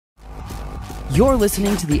You're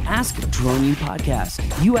listening to the Ask DroneU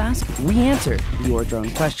podcast. You ask, we answer your drone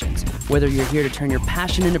questions. Whether you're here to turn your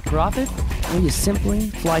passion into profit or you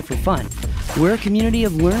simply fly for fun, we're a community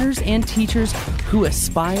of learners and teachers who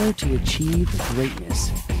aspire to achieve greatness.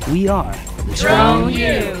 We are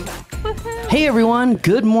DroneU. Hey everyone,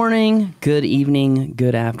 good morning, good evening,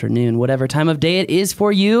 good afternoon, whatever time of day it is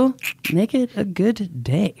for you, make it a good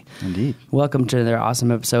day. Indeed. Welcome to another awesome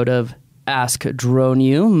episode of Ask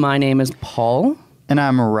DroneU. My name is Paul. And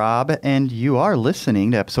I'm Rob, and you are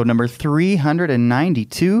listening to episode number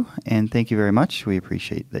 392, and thank you very much. We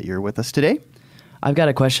appreciate that you're with us today. I've got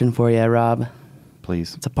a question for you, Rob.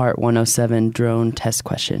 Please. It's a part 107 drone test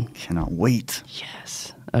question. Cannot wait.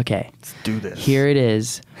 Yes. Okay. Let's do this. Here it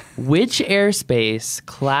is. Which airspace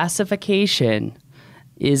classification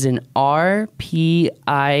is an RPIC,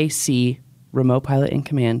 Remote Pilot in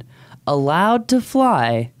Command, allowed to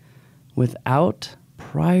fly without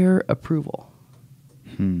prior approval?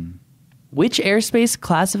 Which airspace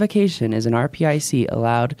classification is an RPIC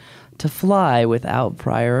allowed to fly without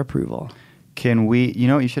prior approval? Can we,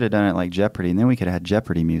 you should have done it like Jeopardy, and then we could have had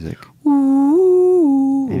Jeopardy music.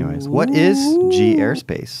 Ooh. Anyways, what is G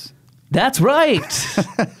airspace? That's right.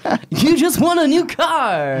 You just won a new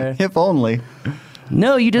car. If only.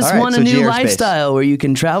 No, you just won a new lifestyle where you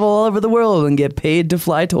can travel all over the world and get paid to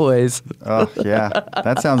fly toys. Oh, yeah.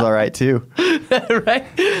 That sounds all right, too. Right?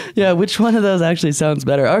 Yeah, which one of those actually sounds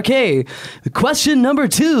better? Okay, question number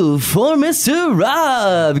 2 for Mr.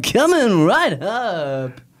 Rob. Coming right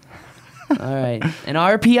up. All right. An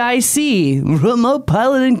RPIC, Remote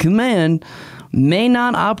Pilot in Command, may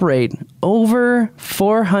not operate over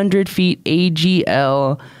 400 feet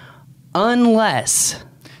AGL unless...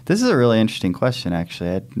 This is a really interesting question, actually.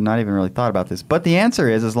 I had not even really thought about this. But the answer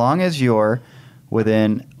is, as long as you're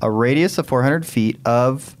within a radius of 400 feet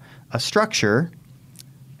of a structure,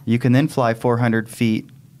 you can then fly 400 feet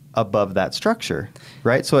above that structure,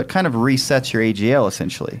 right? So it kind of resets your AGL,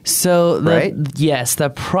 essentially. So, yes, the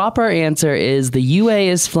proper answer is the UA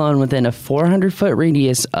is flown within a 400-foot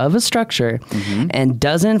radius of a structure and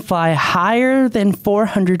doesn't fly higher than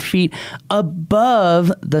 400 feet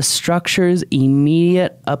above the structure's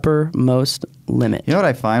immediate uppermost limit. You know what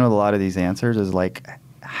I find with a lot of these answers is like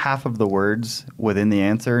half of the words within the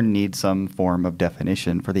answer need some form of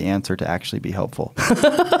definition for the answer to actually be helpful.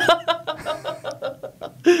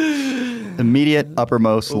 Immediate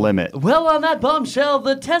uppermost limit. Well, on that bombshell,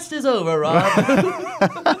 the test is over, Rob.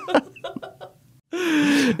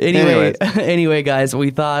 Anyway, guys, we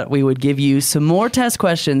thought we would give you some more test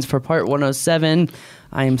questions for part 107.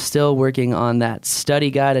 I am still working on that study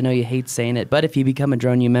guide. I know you hate saying it, but if you become a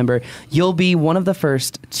DroneU member, you'll be one of the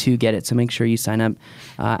first to get it. So make sure you sign up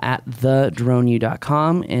at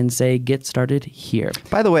thedroneu.com and say, get started here.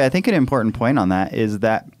 By the way, I think an important point on that is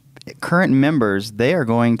that current members, they are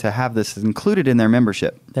going to have this included in their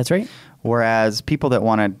membership. That's right. Whereas people that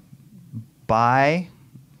want to buy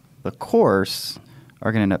the course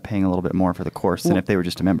are going to end up paying a little bit more for the course than if they were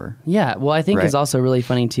just a member. Yeah, well, I think it's also really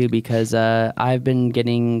funny, too, because I've been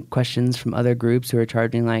getting questions from other groups who are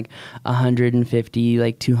charging like $150,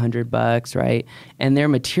 like $200, right? And their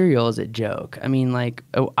material is a joke. I mean, like,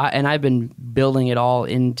 and I've been building it all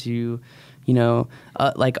into...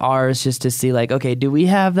 like ours just to see like, okay, do we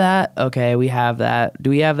have that? Okay, we have that. Do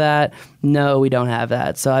we have that? No, we don't have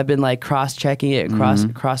that. So I've been like cross-checking it,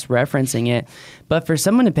 cross-referencing it. But for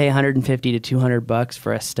someone to pay $150 to $200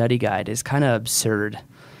 for a study guide is kind of absurd.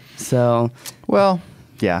 So, well,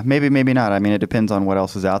 yeah, maybe not. I mean, it depends on what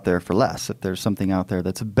else is out there for less. If there's something out there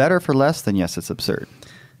that's better for less, then yes, it's absurd.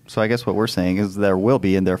 So I guess what we're saying is there will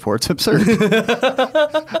be, and therefore it's absurd.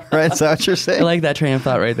 Right? Is that what you're saying? I like that train of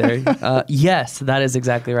thought right there. Yes, that is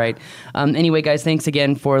exactly right. Anyway, guys, thanks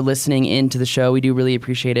again for listening into the show. We do really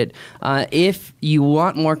appreciate it. If you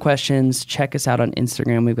want more questions, check us out on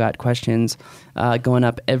Instagram. We've got questions going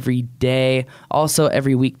up every day. Also,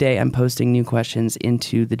 every weekday, I'm posting new questions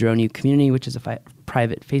into the DroneU community, which is a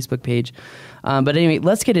private Facebook page. But anyway,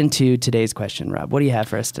 let's get into today's question, Rob. What do you have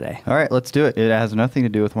for us today? All right, let's do it. It has nothing to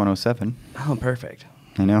do with 107. Oh, perfect.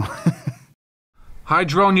 I know. Hi,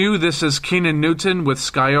 DroneU. This is Keenan Newton with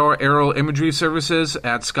Skyora Aerial Imagery Services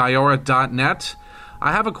at skyora.net.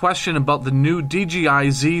 I have a question about the new DJI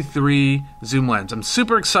Z3 zoom lens. I'm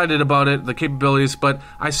super excited about it, the capabilities, but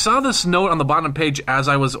I saw this note on the bottom page as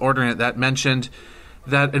I was ordering it that mentioned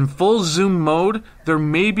that in full zoom mode, there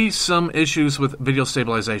may be some issues with video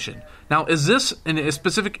stabilization. Now, is this a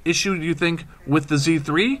specific issue, do you think, with the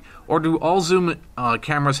Z3, or do all zoom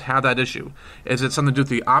cameras have that issue? Is it something to do with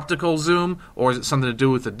the optical zoom, or is it something to do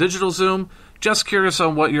with the digital zoom? Just curious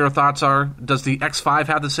on what your thoughts are. Does the X5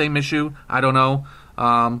 have the same issue? I don't know.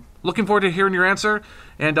 Looking forward to hearing your answer,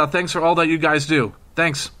 and thanks for all that you guys do.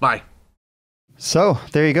 Thanks. Bye. So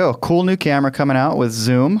there you go. Cool new camera coming out with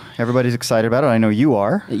zoom. Everybody's excited about it. I know you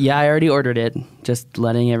are. Yeah, I already ordered it. Just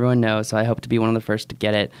letting everyone know. So I hope to be one of the first to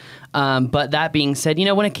get it. But that being said,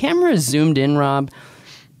 when a camera is zoomed in, Rob,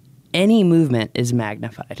 any movement is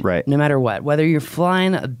magnified. Right. No matter what. Whether you're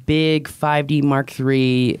flying a big 5D Mark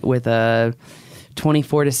III with a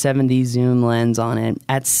 24 to 70 zoom lens on it,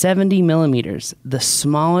 at 70 millimeters, the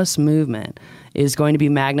smallest movement is going to be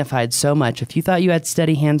magnified so much. If you thought you had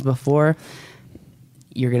steady hands before,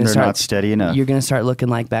 you're going to start not steady enough. You're going to start looking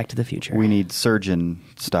like Back to the Future. We need surgeon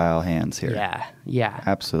style hands here. Yeah.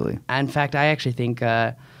 Absolutely. In fact, I actually think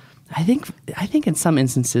I think in some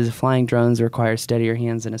instances flying drones requires steadier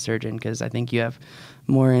hands than a surgeon, because I think you have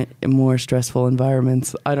more stressful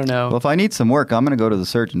environments. I don't know. Well, if I need some work, I'm going to go to the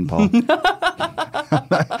surgeon, Paul.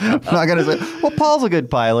 I'm not going to say, well, Paul's a good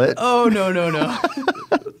pilot. Oh, no.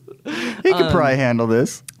 He could probably handle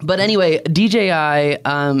this. But anyway, DJI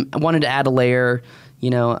wanted to add a layer,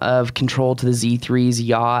 of control to the Z3's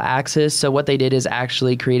yaw axis. So what they did is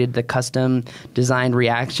actually created the custom designed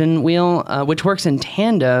reaction wheel, which works in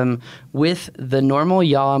tandem with the normal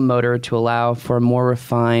yaw motor to allow for more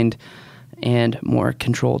refined and more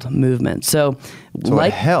controlled movement. So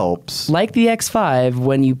it helps. Like the X5,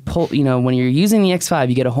 when you pull, when you're using the X5,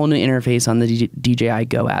 you get a whole new interface on the DJI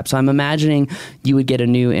Go app. So I'm imagining you would get a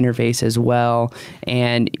new interface as well,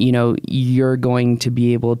 and you're going to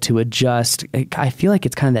be able to adjust. I feel like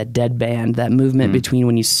it's kind of that dead band, that movement between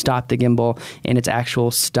when you stop the gimbal and its actual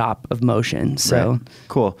stop of motion. So right.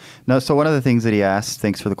 Cool. No, so one of the things that he asked,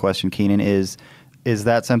 thanks for the question, Keenan, is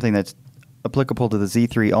that something that's applicable to the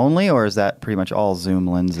Z3 only, or is that pretty much all zoom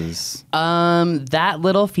lenses? That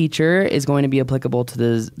little feature is going to be applicable to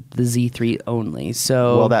the Z3 only.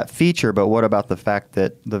 So, well, that feature, but what about the fact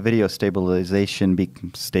that the video stabilization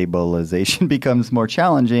becomes more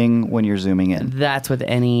challenging when you're zooming in? That's with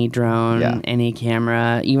any drone, any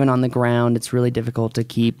camera, even on the ground. It's really difficult to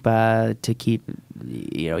keep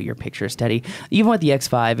your picture steady. Even with the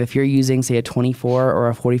X5, if you're using, say, a 24 or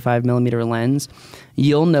a 45 millimeter lens,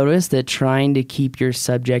 you'll notice that trying to keep your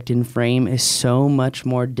subject in frame is so much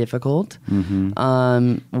more difficult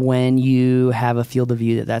when you have a field of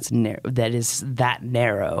view that is that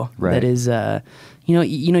narrow. Right. That is,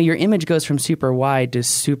 your image goes from super wide to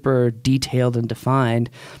super detailed and defined,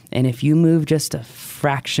 and if you move just a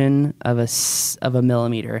fraction of a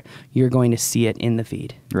millimeter, you're going to see it in the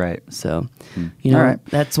feed. Right. So,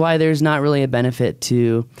 That's why there's not really a benefit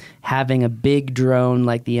to having a big drone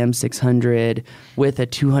like the M600 with a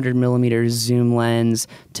 200 millimeter zoom lens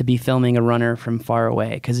to be filming a runner from far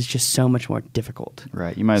away, because it's just so much more difficult.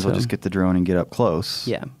 Right. You might as well just get the drone and get up close.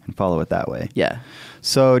 Yeah. And follow it that way. Yeah.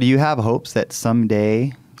 So do you have hopes that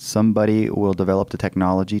someday somebody will develop the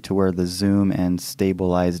technology to where the zoom and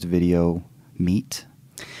stabilized video meet?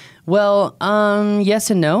 Well,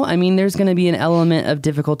 yes and no. I mean, there's going to be an element of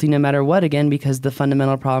difficulty no matter what, again, because the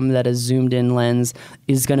fundamental problem that a zoomed-in lens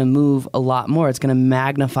is going to move a lot more. It's going to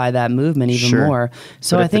magnify that movement even more.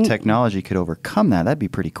 So but I think the technology could overcome that, that'd be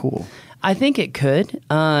pretty cool. I think it could.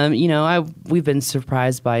 We've been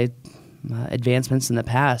surprised by advancements in the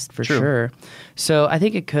past for sure. So I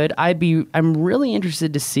think it could. I'm really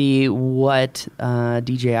interested to see what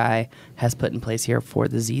DJI has put in place here for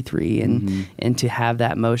the Z3 and to have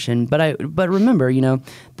that motion. But remember,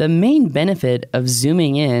 the main benefit of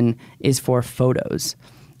zooming in is for photos.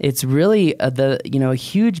 It's really a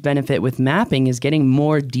huge benefit with mapping is getting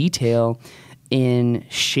more detail in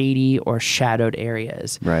shady or shadowed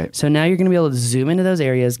areas. Right. So now you're going to be able to zoom into those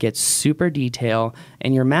areas, get super detail,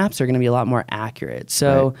 and your maps are going to be a lot more accurate.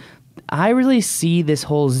 So I really see this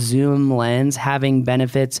whole zoom lens having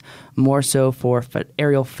benefits more so for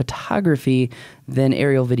aerial photography than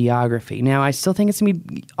aerial videography. Now, I still think it's going to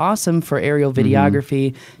be awesome for aerial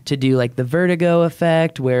videography to do like the vertigo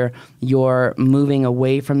effect where you're moving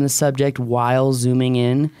away from the subject while zooming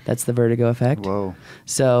in. That's the vertigo effect. Whoa.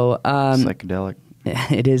 So psychedelic.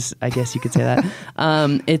 It is, I guess you could say that.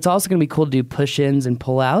 It's also going to be cool to do push-ins and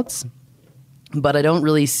pull-outs. But I don't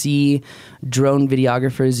really see drone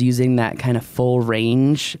videographers using that kind of full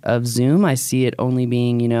range of zoom. I see it only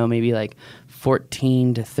being, maybe like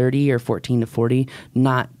 14 to 30 or 14 to 40,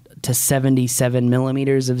 not to 77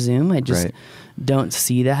 millimeters of zoom. I just don't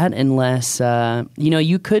see that unless,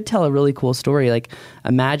 you could tell a really cool story. Like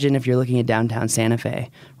imagine if you're looking at downtown Santa Fe,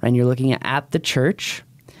 right? And you're looking at the church,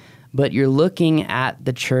 but you're looking at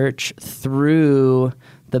the church through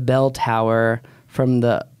the bell tower from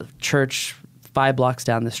the church 5 blocks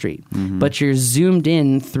down the street. But you're zoomed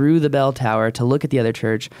in through the bell tower to look at the other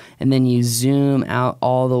church, and then you zoom out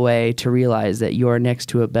all the way to realize that you're next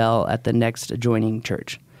to a bell at the next adjoining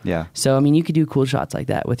church. Yeah. So, I mean, you could do cool shots like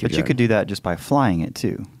that with your But drone. you could do that just by flying it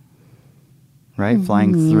too. Right?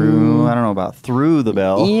 Flying through, I don't know about through the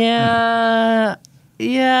bell. Yeah.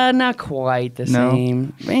 Yeah, not quite the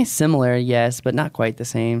same. Maybe similar, yes, but not quite the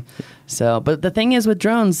same. So, but the thing is with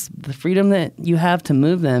drones, the freedom that you have to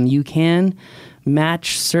move them, you can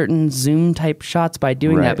match certain zoom type shots by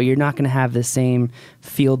doing Right. that, but you're not going to have the same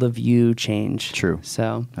field of view change. True.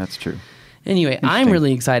 So, That's true. anyway, I'm Interesting.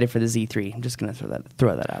 really excited for the Z3. I'm just going to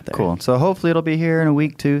throw that out there. Cool. So hopefully it'll be here in a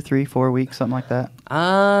week, 2, 3, 4 weeks, something like that.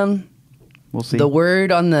 We'll see. The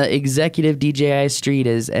word on the executive DJI street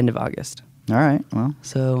is end of August. All right. Well,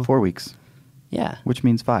 So, 4 weeks, yeah. which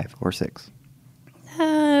means 5 or 6.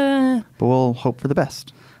 Uh, But we'll hope for the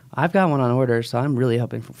best. I've got one on order, so I'm really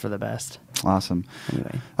hoping for the best. Awesome.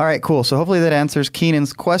 Anyway. All right, cool. So hopefully that answers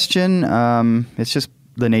Keenan's question. It's just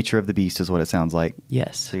the nature of the beast is what it sounds like.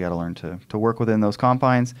 Yes. So you got to learn to work within those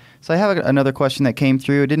confines. So I have another question that came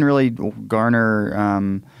through. It didn't really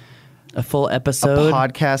garner A full a episode.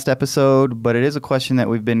 podcast episode, but it is a question that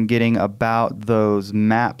we've been getting about those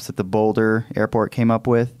maps that the Boulder airport came up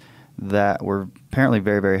with that were apparently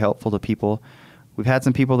very, very helpful to people. We've had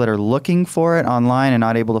some people that are looking for it online and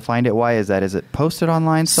not able to find it. Why is that? Is it posted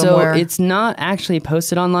online somewhere? So it's not actually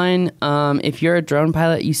posted online. If you're a drone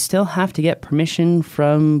pilot, you still have to get permission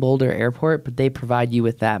from Boulder Airport, but they provide you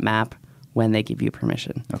with that map when they give you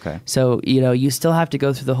permission. Okay. So, you still have to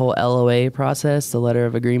go through the whole LOA process, the letter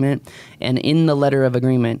of agreement. And in the letter of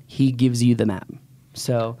agreement, he gives you the map.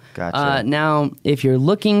 So Gotcha. now, if you're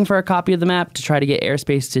looking for a copy of the map to try to get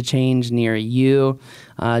airspace to change near you,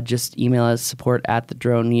 just email us support@the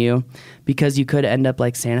DroneU, because you could end up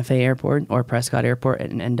like Santa Fe Airport or Prescott Airport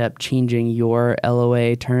and end up changing your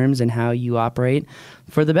LOA terms and how you operate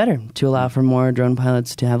for the better, to allow for more drone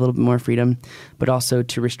pilots to have a little bit more freedom, but also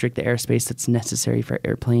to restrict the airspace that's necessary for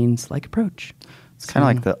airplanes like Approach. It's kind of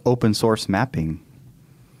like the open source mapping.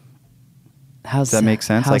 Does Does that make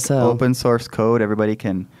sense? How Like so? open source code, everybody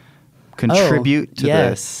can contribute to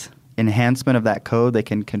yes. the enhancement of that code. They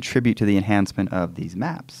can contribute to the enhancement of these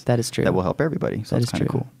maps. That is true. That will help everybody. So That it's is kind of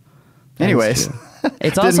true. cool. That is Anyways, true.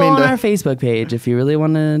 It's Didn't also mean on to- our Facebook page. If you really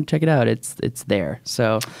want to check it out, it's there.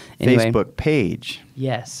 So anyway, Facebook page,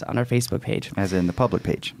 yes, on our Facebook page. as in the public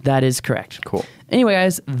page. That is correct. Cool. Anyway,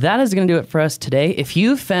 guys, that is going to do it for us today. If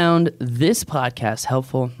you found this podcast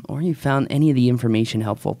helpful or you found any of the information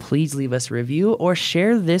helpful, please leave us a review or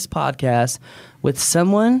share this podcast with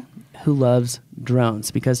someone who loves drones,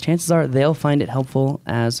 because chances are they'll find it helpful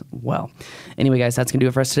as well. Anyway, guys, that's going to do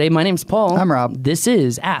it for us today. My name's Paul. I'm Rob. This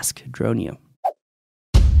is Ask Drone U.